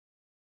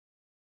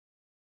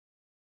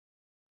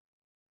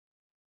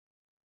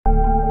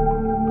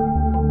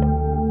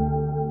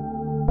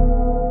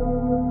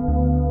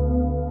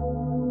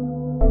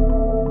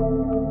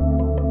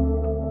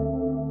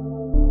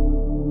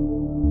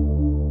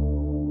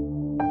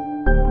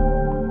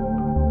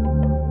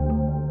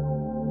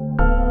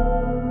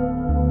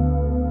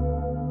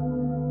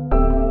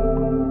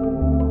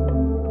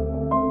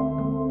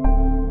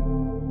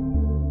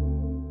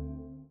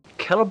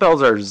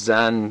Kettlebells are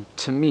zen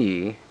to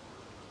me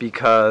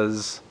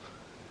because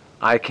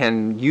I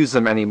can use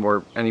them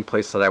any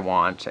place that I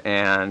want,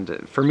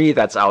 and for me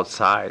that's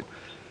outside.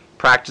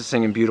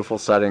 Practicing in beautiful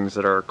settings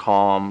that are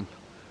calm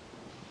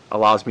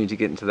allows me to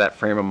get into that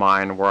frame of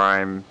mind where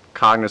I'm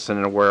cognizant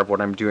and aware of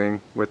what I'm doing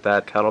with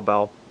that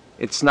kettlebell.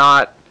 It's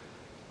not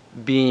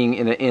being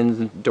in an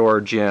indoor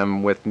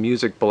gym with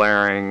music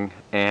blaring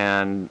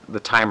and the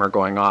timer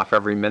going off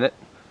every minute.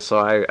 So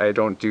I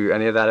don't do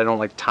any of that. I don't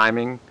like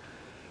timing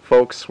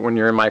folks. When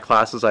you're in my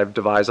classes, I've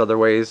devised other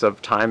ways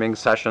of timing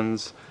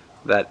sessions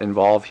that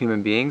involve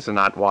human beings and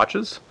not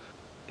watches.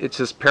 It's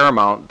just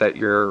paramount that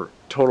your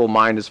total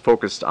mind is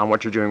focused on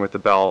what you're doing with the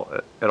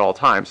bell at all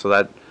times. So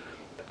that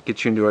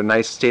gets you into a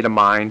nice state of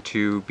mind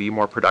to be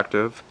more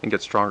productive and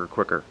get stronger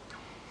quicker.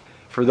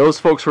 For those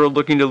folks who are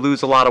looking to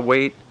lose a lot of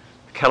weight,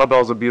 the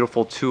kettlebell is a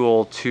beautiful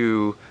tool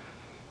to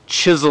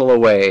chisel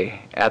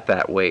away at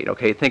that weight.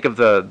 Okay, think of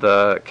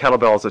the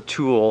kettlebell as a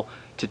tool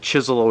to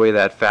chisel away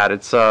that fat.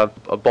 It's a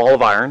ball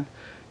of iron,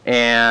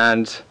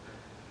 and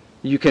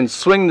you can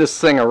swing this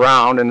thing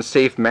around in a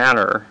safe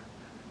manner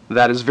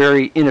that is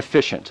very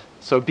inefficient.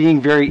 So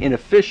being very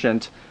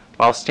inefficient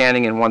while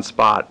standing in one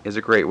spot is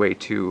a great way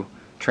to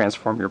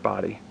transform your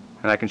body,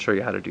 and I can show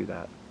you how to do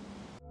that.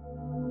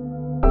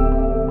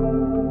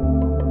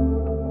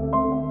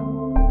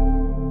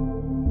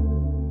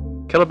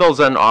 Kettlebell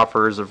Zen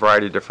offers a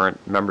variety of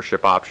different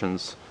membership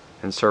options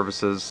and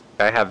services.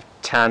 I have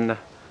 10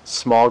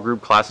 small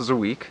group classes a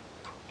week,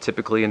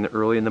 typically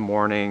early in the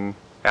morning,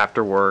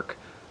 after work,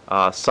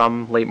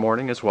 some late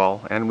morning as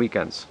well, and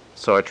weekends.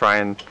 So I try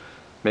and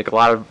make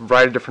a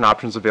variety of different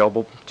options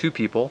available to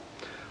people.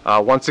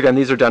 Once again,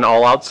 these are done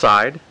all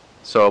outside,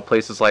 so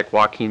places like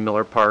Joaquin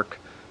Miller Park,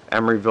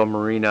 Emeryville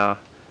Marina,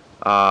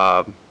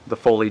 the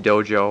Foley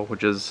Dojo,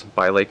 which is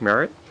by Lake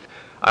Merritt.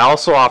 I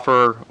also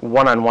offer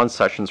one-on-one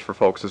sessions for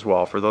folks as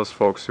well, for those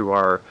folks who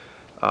are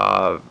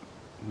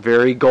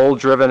very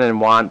goal-driven and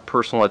want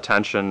personal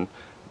attention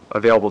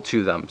available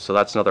to them. So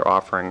that's another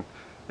offering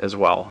as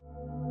well.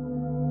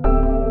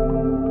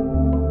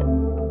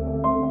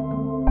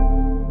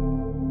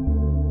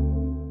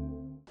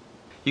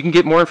 You can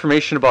get more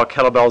information about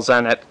Kettlebell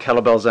Zen at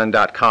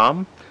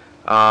kettlebellzen.com.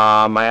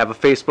 I have a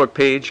Facebook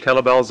page,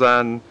 Kettlebell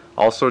Zen,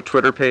 also a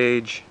Twitter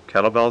page,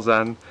 Kettlebell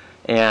Zen,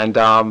 and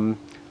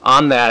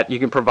on that you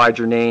can provide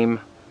your name,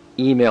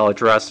 email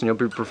address, and you'll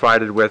be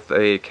provided with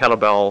a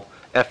kettlebell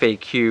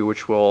FAQ,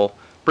 which will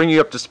bring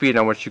you up to speed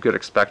on what you could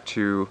expect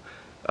to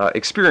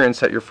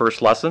experience at your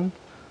first lesson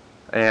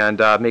and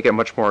make it a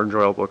much more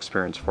enjoyable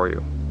experience for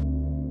you.